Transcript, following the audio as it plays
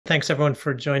Thanks everyone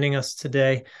for joining us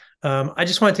today. I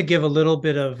just wanted to give a little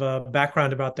bit of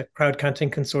background about the Crowd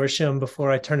Counting Consortium before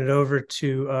I turn it over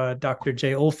to Dr.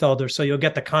 Jay Ulfelder, so you'll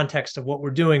get the context of what we're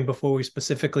doing before we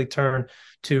specifically turn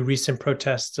to recent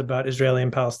protests about Israeli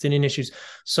and Palestinian issues.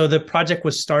 So the project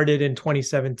was started in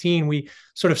 2017. We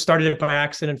sort of started it by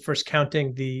accident, first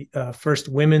counting the first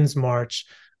Women's March.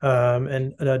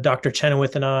 And Dr.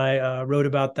 Chenoweth and I wrote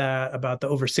about that, about the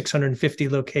over 650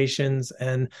 locations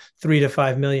and 3 to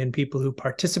 5 million people who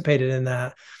participated in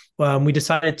that. We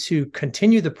decided to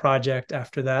continue the project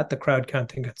after that, the Crowd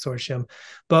Counting Consortium,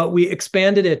 but we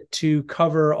expanded it to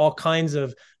cover all kinds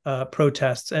of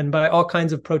protests. And by all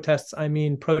kinds of protests, I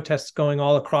mean protests going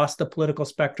all across the political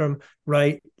spectrum,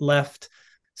 right, left,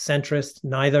 centrist,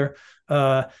 neither.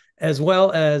 As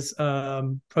well as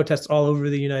protests all over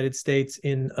the United States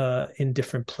in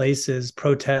different places,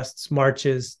 protests,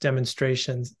 marches,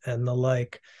 demonstrations, and the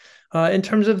like. In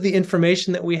terms of the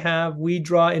information that we have, we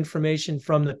draw information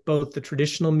from both the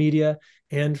traditional media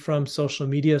and from social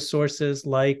media sources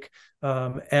like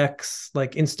X,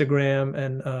 like Instagram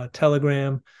and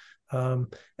Telegram.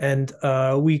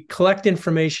 We collect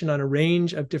information on a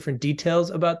range of different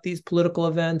details about these political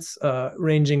events,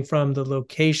 ranging from the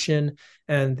location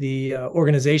and the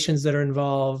organizations that are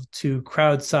involved to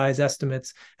crowd size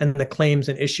estimates and the claims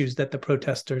and issues that the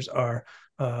protesters are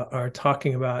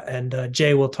talking about. And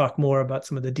Jay will talk more about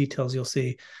some of the details you'll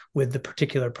see with the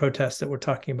particular protests that we're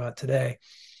talking about today.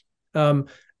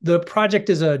 The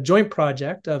project is a joint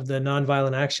project of the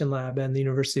Nonviolent Action Lab and the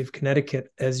University of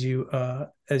Connecticut, as you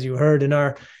heard. And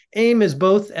our aim is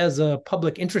both as a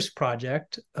public interest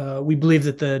project. We believe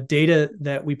that the data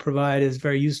that we provide is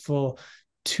very useful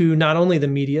to not only the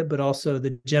media, but also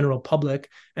the general public.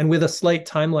 And with a slight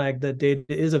time lag, the data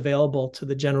is available to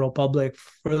the general public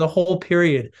for the whole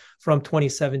period from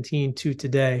 2017 to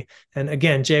today. And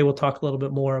again, Jay will talk a little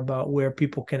bit more about where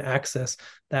people can access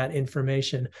that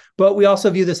information. But we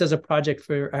also view this as a project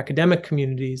for academic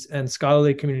communities and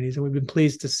scholarly communities. And we've been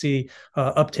pleased to see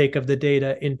uptake of the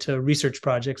data into research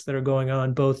projects that are going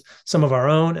on, both some of our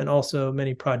own and also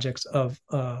many projects of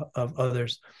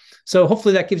others. So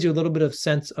hopefully that gives you a little bit of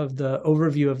sense of the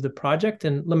overview of the project.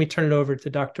 And let me turn it over to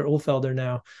Dr. Ulfelder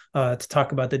now to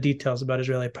talk about the details about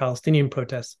Israeli-Palestinian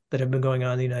protests that have been going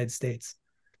on in the United States.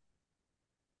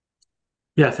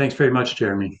 Yeah, thanks very much,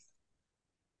 Jeremy.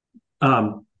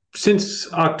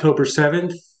 Since October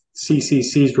 7th,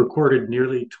 CCC's recorded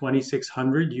nearly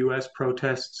 2,600 U.S.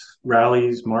 protests,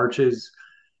 rallies, marches,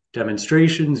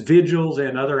 demonstrations, vigils,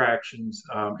 and other actions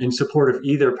in support of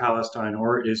either Palestine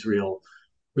or Israel,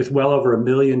 with well over 1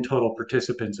 million total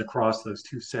participants across those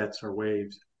two sets or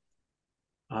waves.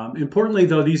 Importantly,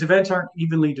 though, these events aren't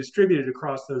evenly distributed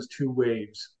across those two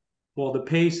waves. While the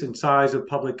pace and size of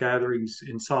public gatherings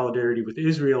in solidarity with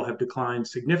Israel have declined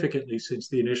significantly since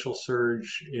the initial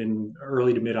surge in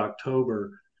early to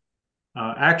mid-October,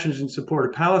 actions in support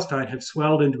of Palestine have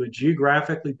swelled into a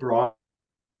geographically broad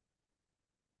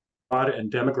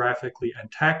and demographically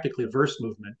and tactically diverse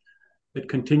movement that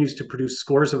continues to produce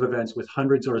scores of events with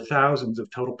hundreds or thousands of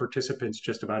total participants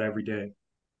just about every day.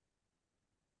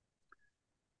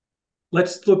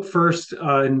 Let's look first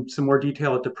in some more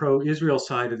detail at the pro-Israel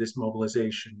side of this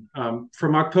mobilization.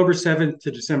 From October 7th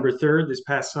to December 3rd, this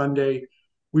past Sunday,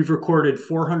 we've recorded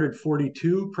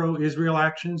 442 pro-Israel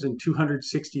actions in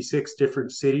 266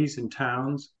 different cities and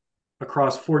towns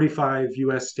across 45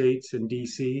 US states and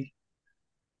DC.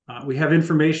 We have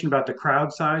information about the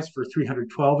crowd size for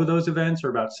 312 of those events,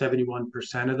 or about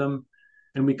 71% of them.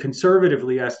 And we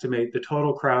conservatively estimate the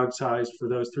total crowd size for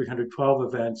those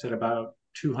 312 events at about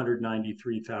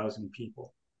 293,000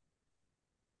 people.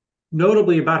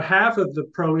 Notably, about half of the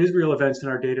pro-Israel events in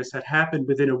our data set happened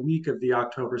within a week of the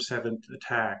October 7th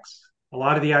attacks. A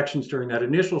lot of the actions during that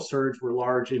initial surge were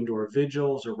large indoor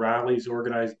vigils or rallies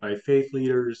organized by faith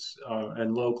leaders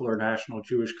and local or national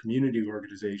Jewish community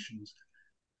organizations.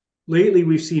 Lately,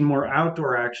 we've seen more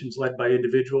outdoor actions led by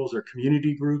individuals or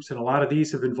community groups, and a lot of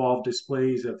these have involved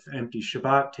displays of empty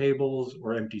Shabbat tables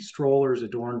or empty strollers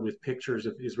adorned with pictures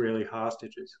of Israeli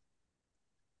hostages.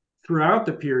 Throughout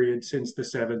the period since the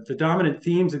 7th, the dominant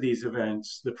themes of these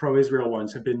events, the pro-Israel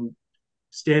ones, have been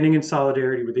standing in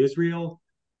solidarity with Israel,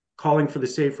 calling for the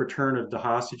safe return of the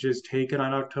hostages taken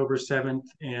on October 7th,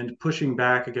 and pushing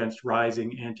back against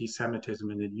rising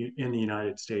anti-Semitism in the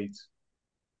United States.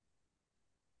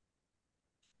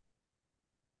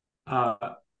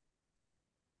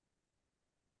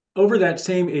 Over that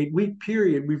same 8-week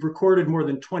period, we've recorded more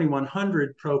than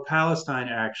 2,100 pro-Palestine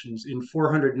actions in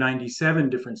 497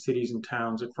 different cities and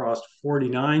towns across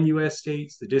 49 US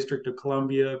states, the District of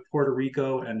Columbia, Puerto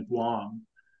Rico, and Guam.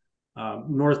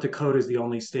 North Dakota is the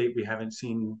only state we haven't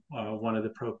seen one of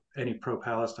the any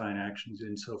pro-Palestine actions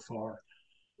in so far.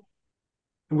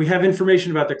 And we have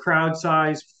information about the crowd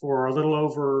size for a little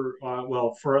over,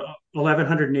 for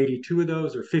 1,182 of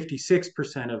those, or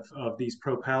 56% of these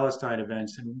pro-Palestine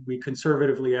events. And we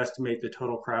conservatively estimate the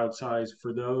total crowd size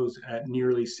for those at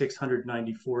nearly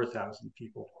 694,000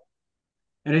 people.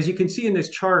 And as you can see in this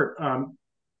chart,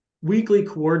 weekly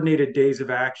coordinated days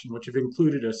of action, which have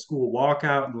included a school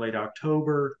walkout in late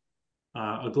October,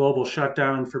 a global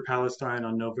shutdown for Palestine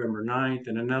on November 9th,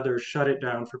 and another shut it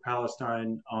down for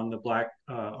Palestine on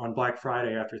Black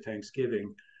Friday after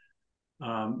Thanksgiving.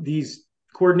 These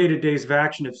coordinated days of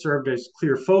action have served as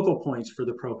clear focal points for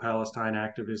the pro-Palestine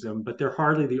activism, but they're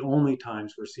hardly the only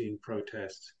times we're seeing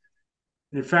protests.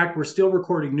 In fact, we're still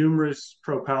recording numerous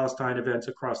pro-Palestine events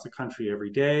across the country every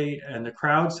day, and the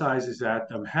crowd sizes at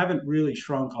them haven't really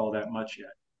shrunk all that much yet.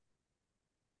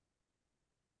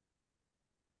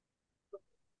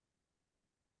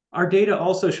 Our data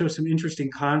also shows some interesting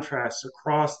contrasts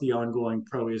across the ongoing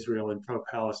pro-Israel and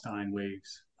pro-Palestine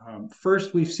waves.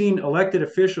 First, we've seen elected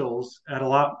officials at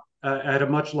a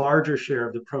much larger share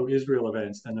of the pro-Israel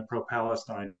events than the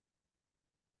pro-Palestine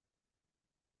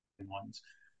ones.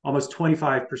 Almost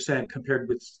 25% compared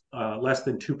with less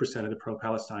than 2% of the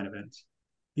pro-Palestine events.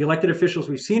 The elected officials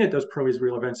we've seen at those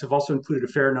pro-Israel events have also included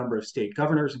a fair number of state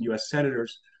governors and US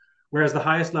senators, whereas the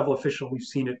highest level official we've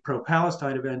seen at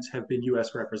pro-Palestine events have been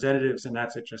US representatives, and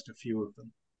that's at just a few of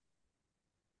them.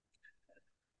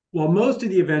 While most of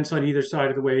the events on either side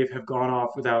of the wave have gone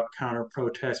off without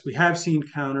counter-protests, we have seen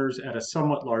counters at a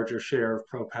somewhat larger share of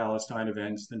pro-Palestine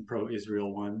events than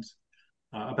pro-Israel ones.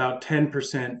 About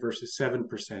 10% versus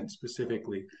 7%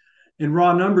 specifically. In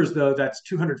raw numbers, though, that's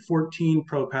 214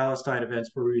 pro-Palestine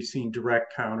events where we've seen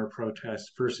direct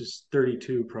counter-protests versus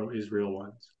 32 pro-Israel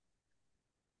ones.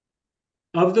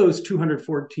 Of those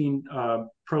 214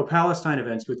 pro-Palestine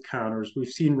events with counters, we've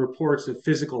seen reports of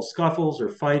physical scuffles or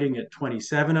fighting at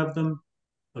 27 of them,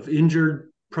 of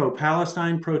injured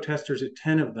pro-Palestine protesters at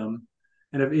 10 of them,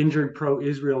 and of injured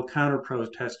pro-Israel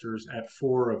counter-protesters at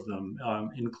 4 of them,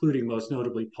 including most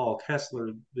notably Paul Kessler,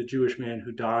 the Jewish man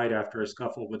who died after a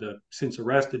scuffle with a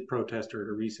since-arrested protester at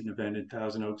a recent event in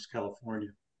Thousand Oaks, California.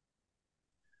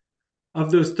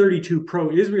 Of those 32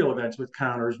 pro-Israel events with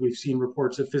counters, we've seen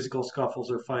reports of physical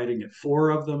scuffles or fighting at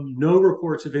 4 of them, no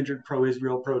reports of injured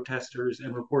pro-Israel protesters,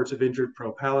 and reports of injured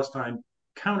pro-Palestine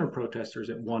counter-protesters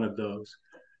at 1 of those.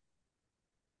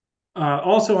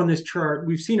 Also on this chart,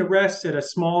 we've seen arrests at a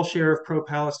small share of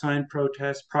pro-Palestine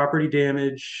protests, property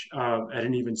damage at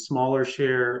an even smaller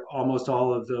share. Almost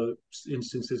all of the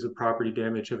instances of property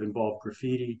damage have involved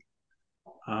graffiti.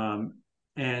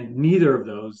 And neither of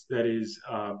those, that is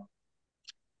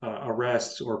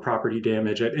arrests or property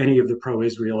damage at any of the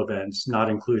pro-Israel events, not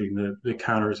including the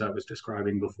counters I was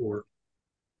describing before.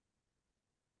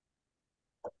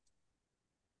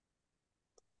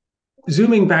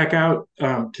 Zooming back out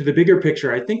to the bigger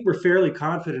picture, I think we're fairly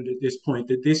confident at this point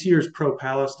that this year's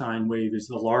pro-Palestine wave is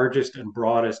the largest and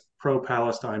broadest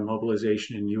pro-Palestine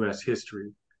mobilization in US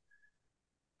history.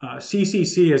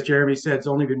 CCC, as Jeremy said, has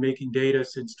only been making data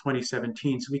since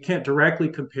 2017, so we can't directly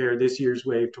compare this year's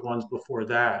wave to ones before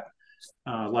that,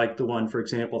 like the one, for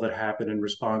example, that happened in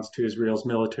response to Israel's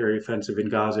military offensive in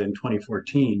Gaza in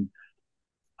 2014.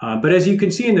 But as you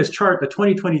can see in this chart, the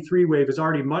 2023 wave is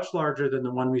already much larger than the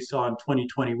one we saw in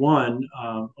 2021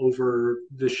 over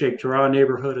the Sheikh Jarrah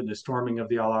neighborhood and the storming of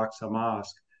the Al-Aqsa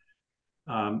Mosque.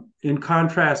 In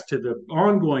contrast to the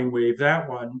ongoing wave, that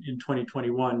one in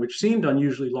 2021, which seemed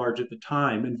unusually large at the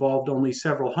time, involved only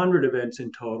several hundred events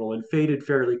in total and faded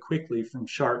fairly quickly from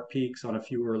sharp peaks on a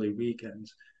few early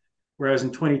weekends. Whereas in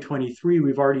 2023,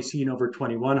 we've already seen over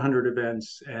 2,100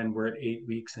 events and we're at 8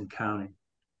 weeks and counting.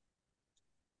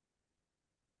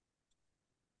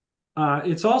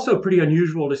 It's also pretty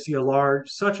unusual to see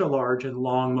such a large and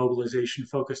long mobilization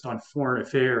focused on foreign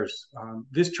affairs.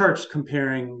 This chart's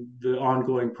comparing the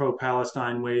ongoing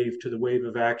pro-Palestine wave to the wave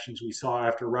of actions we saw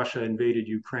after Russia invaded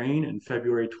Ukraine in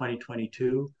February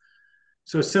 2022.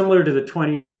 So similar to the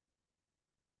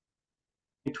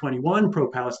 2021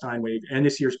 pro-Palestine wave and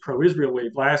this year's pro-Israel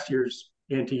wave, last year's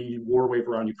anti-war wave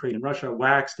around Ukraine and Russia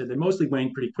waxed and they mostly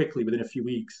waned pretty quickly within a few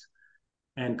weeks,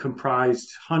 and comprised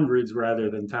hundreds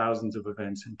rather than thousands of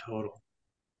events in total.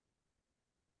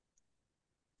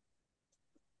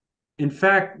 In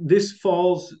fact, this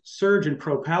fall's surge in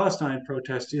pro-Palestine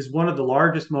protests is one of the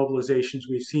largest mobilizations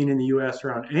we've seen in the US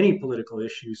around any political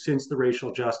issue since the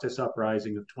racial justice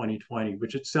uprising of 2020,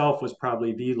 which itself was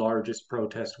probably the largest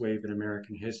protest wave in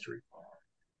American history.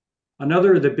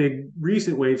 Another of the big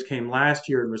recent waves came last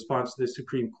year in response to the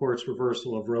Supreme Court's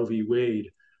reversal of Roe v. Wade.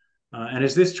 And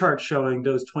as this chart showing,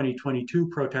 those 2022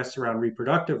 protests around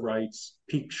reproductive rights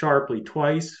peaked sharply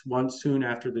twice, once soon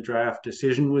after the draft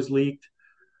decision was leaked,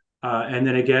 and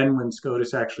then again when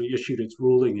SCOTUS actually issued its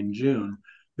ruling in June.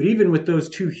 But even with those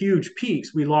two huge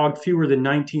peaks, we logged fewer than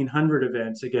 1,900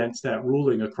 events against that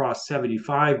ruling across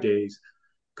 75 days,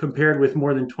 compared with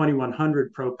more than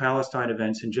 2,100 pro-Palestine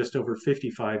events in just over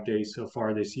 55 days so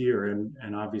far this year,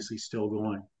 and obviously still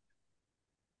going.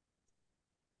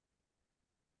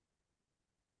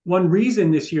 One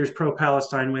reason this year's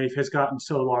pro-Palestine wave has gotten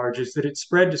so large is that it's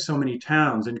spread to so many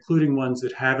towns, including ones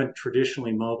that haven't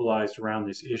traditionally mobilized around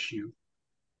this issue.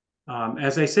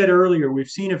 As I said earlier, we've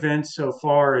seen events so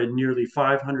far in nearly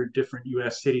 500 different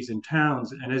US cities and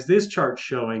towns, and as this chart's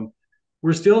showing,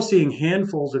 we're still seeing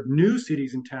handfuls of new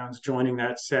cities and towns joining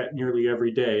that set nearly every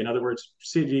day. In other words,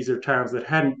 cities or towns that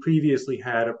hadn't previously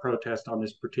had a protest on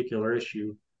this particular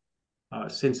issue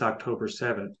since October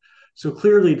 7th. So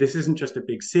clearly, this isn't just a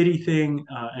big city thing,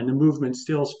 and the movement's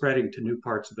still spreading to new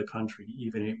parts of the country,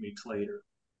 even 8 weeks later.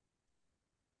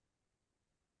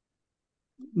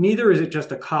 Neither is it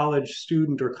just a college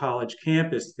student or college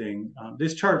campus thing.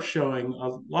 This chart's showing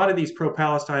a lot of these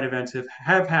pro-Palestine events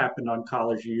have happened on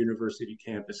college or university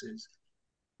campuses,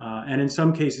 and in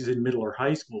some cases in middle or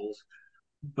high schools,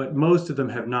 but most of them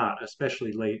have not,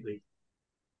 especially lately.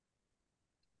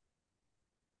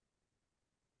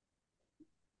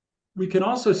 We can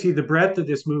also see the breadth of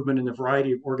this movement in the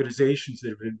variety of organizations that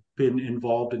have been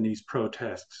involved in these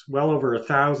protests, well over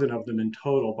 1,000 of them in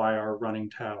total by our running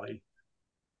tally.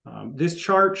 This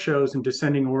chart shows in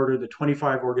descending order the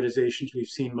 25 organizations we've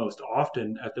seen most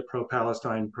often at the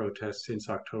pro-Palestine protests since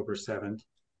October 7th.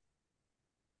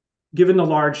 Given the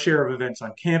large share of events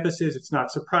on campuses, it's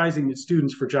not surprising that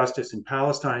Students for Justice in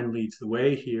Palestine leads the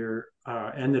way here,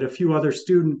 and that a few other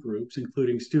student groups,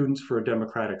 including Students for a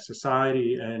Democratic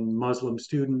Society and Muslim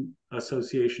student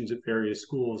associations at various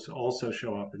schools, also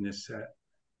show up in this set.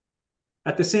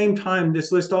 At the same time,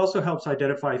 this list also helps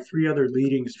identify 3 other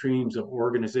leading streams of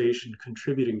organization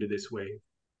contributing to this wave.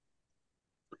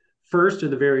 First are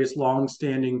the various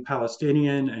long-standing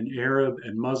Palestinian and Arab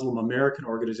and Muslim American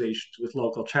organizations with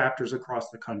local chapters across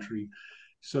the country.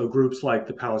 So groups like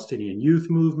the Palestinian Youth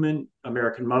Movement,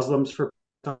 American Muslims for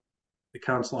the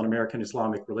Council on American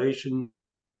Islamic Relations,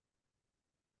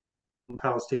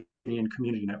 Palestinian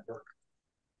Community Network.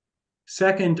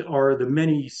 Second are the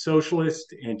many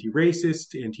socialist,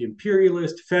 anti-racist,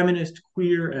 anti-imperialist, feminist,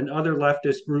 queer, and other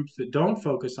leftist groups that don't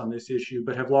focus on this issue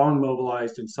but have long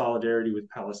mobilized in solidarity with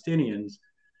Palestinians.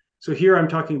 So here I'm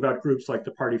talking about groups like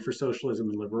the Party for Socialism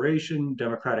and Liberation,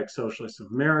 Democratic Socialists of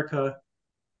America,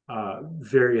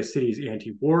 various cities'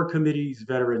 anti-war committees,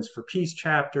 Veterans for Peace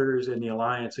chapters, and the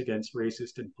Alliance Against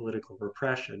Racist and Political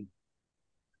Repression.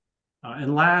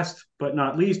 And last but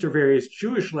not least are various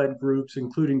Jewish-led groups,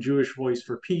 including Jewish Voice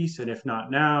for Peace, and If Not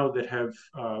Now, that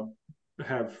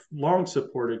have long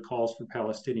supported calls for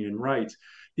Palestinian rights.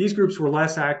 These groups were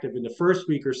less active in the first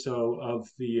week or so of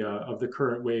the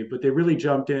current wave, but they really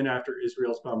jumped in after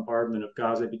Israel's bombardment of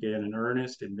Gaza began in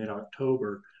earnest in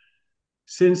mid-October.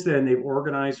 Since then, they've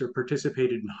organized or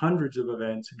participated in hundreds of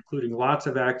events, including lots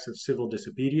of acts of civil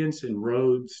disobedience in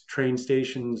roads, train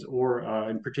stations, or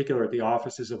in particular at the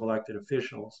offices of elected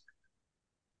officials.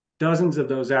 Dozens of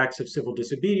those acts of civil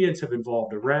disobedience have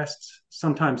involved arrests,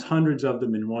 sometimes hundreds of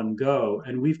them in one go,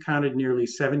 and we've counted nearly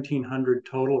 1,700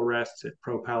 total arrests at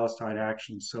pro-Palestine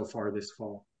actions so far this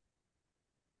fall.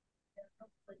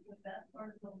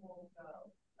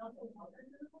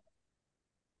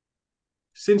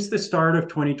 Since the start of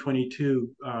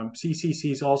 2022,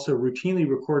 CCC's also routinely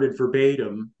recorded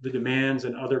verbatim the demands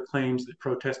and other claims that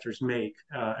protesters make,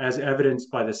 as evidenced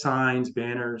by the signs,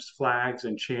 banners, flags,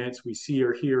 and chants we see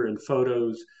or hear in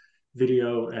photos,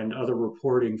 video, and other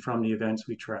reporting from the events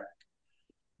we track.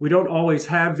 We don't always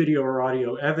have video or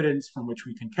audio evidence from which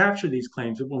we can capture these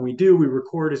claims, but when we do, we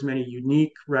record as many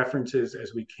unique references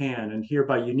as we can. And here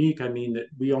by unique, I mean that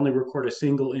we only record a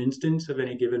single instance of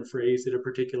any given phrase at a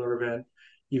particular event,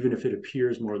 even if it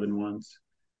appears more than once.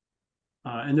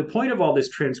 And the point of all this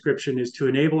transcription is to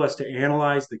enable us to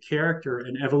analyze the character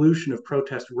and evolution of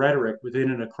protest rhetoric within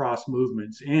and across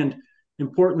movements, and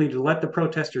importantly, to let the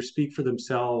protesters speak for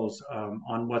themselves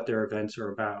on what their events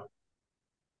are about.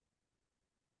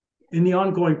 In the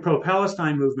ongoing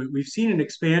pro-Palestine movement, we've seen an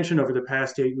expansion over the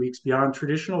past 8 weeks beyond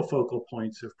traditional focal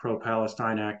points of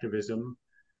pro-Palestine activism,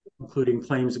 including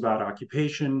claims about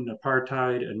occupation,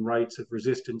 apartheid, and rights of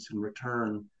resistance and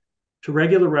return, to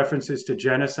regular references to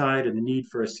genocide and the need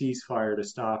for a ceasefire to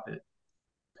stop it.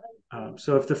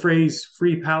 So if the phrase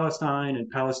Free Palestine and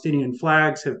Palestinian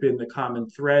flags have been the common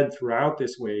thread throughout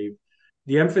this wave,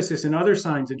 the emphasis in other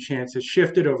signs and chants has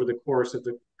shifted over the course of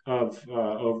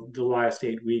the last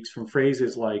 8 weeks from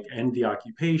phrases like end the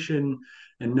occupation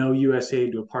and no US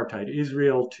aid to apartheid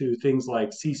Israel to things like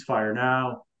ceasefire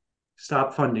now,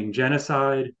 stop funding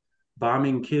genocide,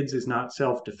 bombing kids is not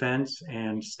self-defense,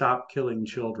 and stop killing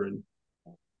children.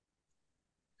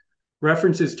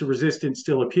 References to resistance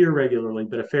still appear regularly,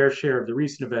 but a fair share of the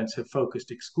recent events have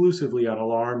focused exclusively on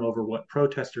alarm over what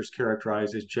protesters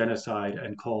characterize as genocide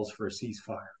and calls for a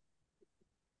ceasefire.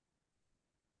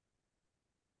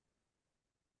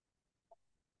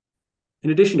 In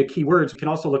addition to keywords, we can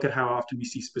also look at how often we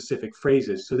see specific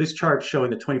phrases. So this chart showing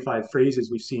the 25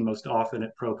 phrases we've seen most often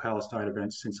at pro-Palestine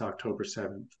events since October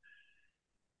 7th.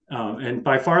 And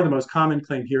by far the most common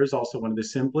claim here is also one of the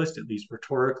simplest, at least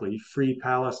rhetorically, Free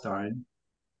Palestine.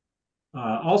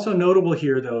 Also notable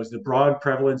here, though, is the broad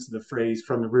prevalence of the phrase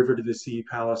from the river to the sea,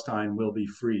 Palestine will be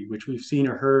free, which we've seen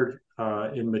or heard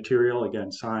in material,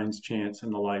 again, signs, chants,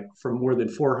 and the like, from more than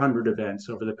 400 events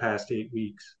over the past 8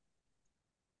 weeks.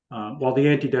 While the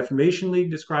Anti-Defamation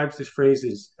League describes this phrase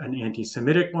as an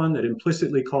anti-Semitic one that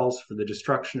implicitly calls for the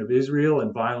destruction of Israel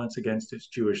and violence against its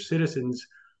Jewish citizens,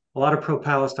 a lot of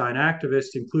pro-Palestine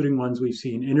activists, including ones we've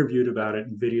seen interviewed about it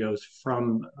in videos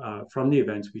from the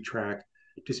events we track,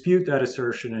 dispute that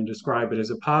assertion and describe it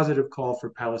as a positive call for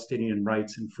Palestinian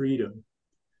rights and freedom.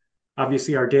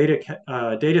 Obviously, our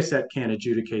data set can't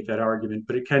adjudicate that argument,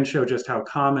 but it can show just how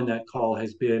common that call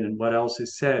has been and what else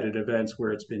is said at events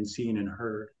where it's been seen and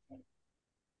heard.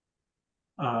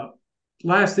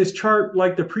 Last, this chart,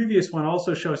 like the previous one,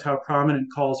 also shows how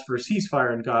prominent calls for a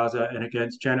ceasefire in Gaza and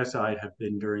against genocide have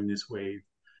been during this wave.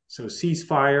 So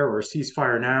ceasefire or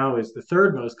ceasefire now is the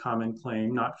third most common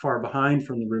claim, not far behind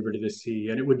from the river to the sea.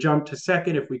 And it would jump to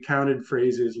second if we counted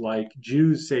phrases like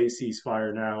Jews say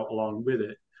ceasefire now along with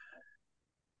it.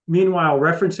 Meanwhile,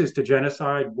 references to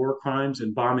genocide, war crimes,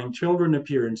 and bombing children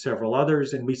appear in several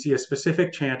others, and we see a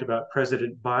specific chant about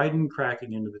President Biden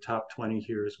cracking into the top 20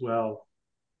 here as well.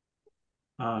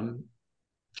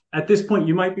 At this point,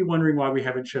 you might be wondering why we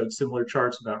haven't showed similar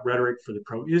charts about rhetoric for the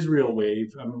pro-Israel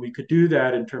wave. I mean, we could do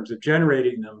that in terms of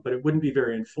generating them, but it wouldn't be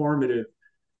very informative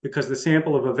because the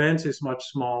sample of events is much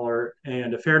smaller,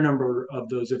 and a fair number of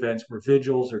those events were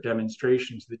vigils or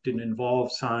demonstrations that didn't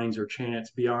involve signs or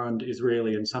chants beyond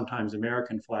Israeli and sometimes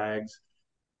American flags,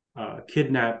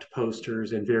 kidnapped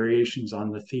posters, and variations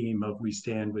on the theme of We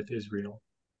Stand with Israel.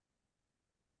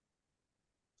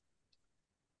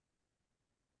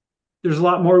 There's a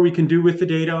lot more we can do with the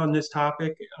data on this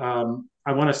topic. I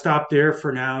want to stop there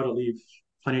for now to leave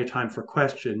plenty of time for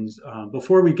questions.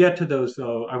 Before we get to those,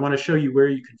 though, I want to show you where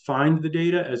you can find the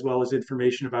data, as well as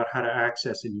information about how to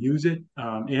access and use it,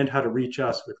 and how to reach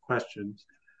us with questions.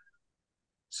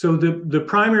 So the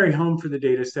primary home for the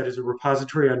data set is a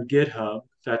repository on GitHub.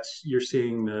 You're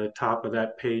seeing the top of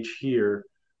that page here.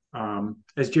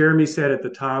 As Jeremy said at the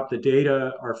top, the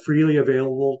data are freely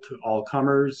available to all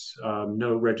comers,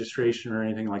 no registration or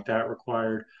anything like that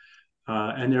required.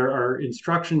 And there are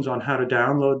instructions on how to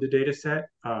download the data set,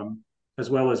 as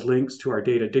well as links to our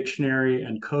data dictionary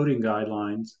and coding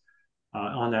guidelines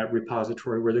on that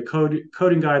repository, where the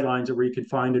coding guidelines are where you can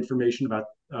find information about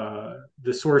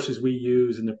the sources we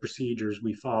use and the procedures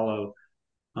we follow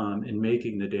in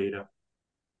making the data.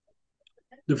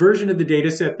 The version of the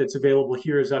data set that's available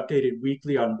here is updated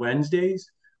weekly on Wednesdays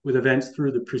with events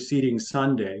through the preceding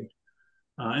Sunday.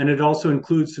 And it also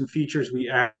includes some features we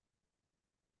add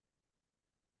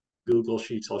Google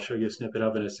Sheets, I'll show you a snippet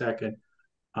of in a second,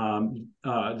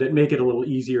 that make it a little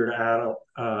easier to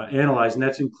analyze. And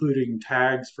that's including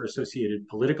tags for associated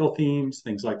political themes,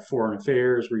 things like foreign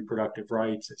affairs, reproductive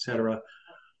rights, et cetera.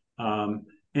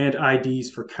 And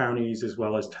IDs for counties as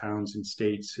well as towns and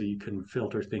states, so you can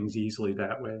filter things easily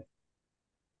that way.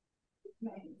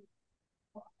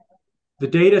 The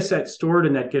data set stored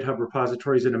in that GitHub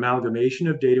repository is an amalgamation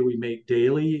of data we make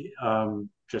daily,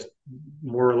 just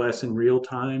more or less in real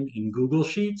time in Google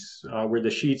Sheets, where the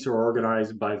sheets are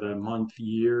organized by the month,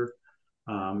 year.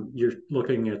 You're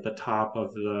looking at the top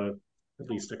of the at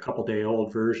least a couple day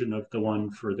old version of the one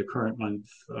for the current month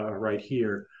right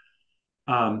here.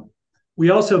 We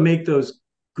also make those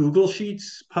Google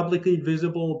Sheets publicly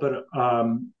visible, but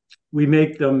we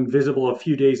make them visible a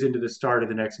few days into the start of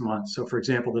the next month. So for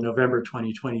example, the November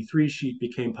 2023 sheet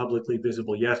became publicly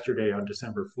visible yesterday on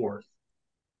December 4th.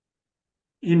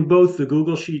 In both the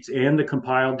Google Sheets and the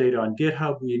compiled data on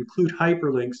GitHub, we include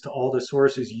hyperlinks to all the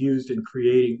sources used in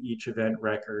creating each event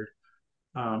record.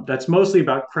 That's mostly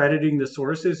about crediting the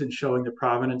sources and showing the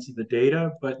provenance of the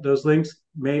data, but those links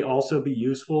may also be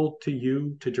useful to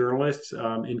you, to journalists,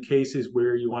 in cases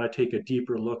where you want to take a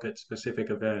deeper look at specific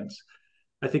events.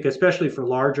 I think especially for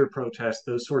larger protests,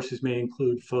 those sources may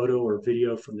include photo or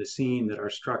video from the scene that our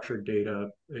structured data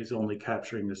is only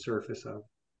capturing the surface of.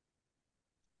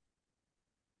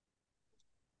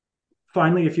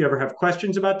 Finally, if you ever have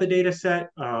questions about the data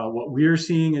set, what we're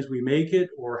seeing as we make it,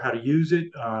 or how to use it,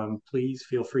 please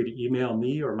feel free to email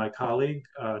me or my colleague,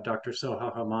 Dr.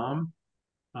 Soha Hammam.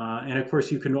 And of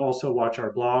course, you can also watch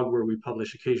our blog where we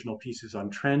publish occasional pieces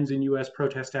on trends in US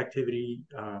protest activity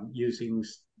using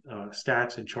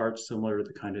stats and charts similar to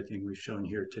the kind of thing we've shown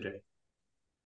here today.